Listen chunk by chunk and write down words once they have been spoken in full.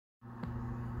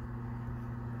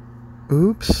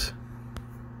Oops.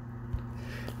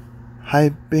 Hi,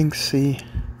 Binksy.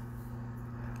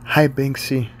 Hi,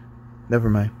 Binksy. Never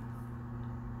mind.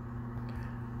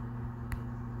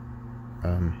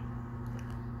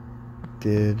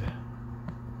 Did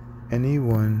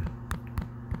anyone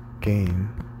gain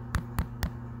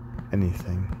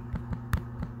anything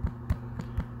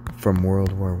from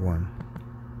World War One?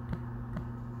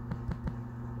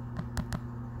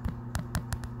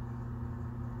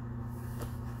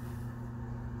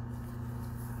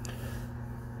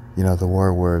 You know, the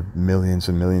war where millions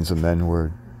and millions of men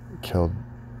were killed.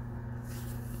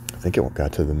 I think it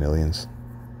got to the millions.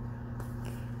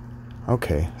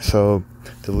 Okay, so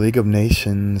the League of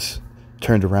Nations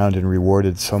turned around and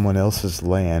rewarded someone else's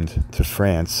land to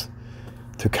France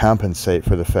to compensate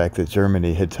for the fact that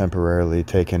Germany had temporarily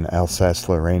taken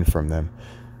Alsace-Lorraine from them,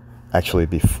 actually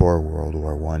before World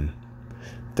War One.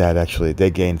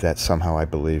 They gained that somehow, I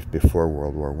believe, before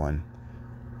World War One.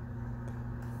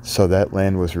 So that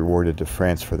land was rewarded to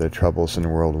France for their troubles in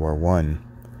World War One,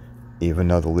 even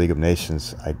though the League of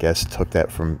Nations, I guess,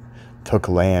 took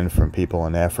land from people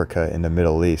in Africa and the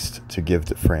Middle East to give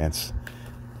to France.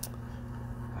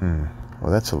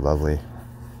 Well, that's a lovely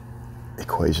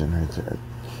equation right there,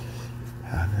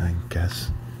 I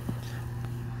guess.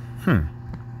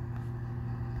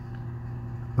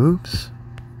 Oops.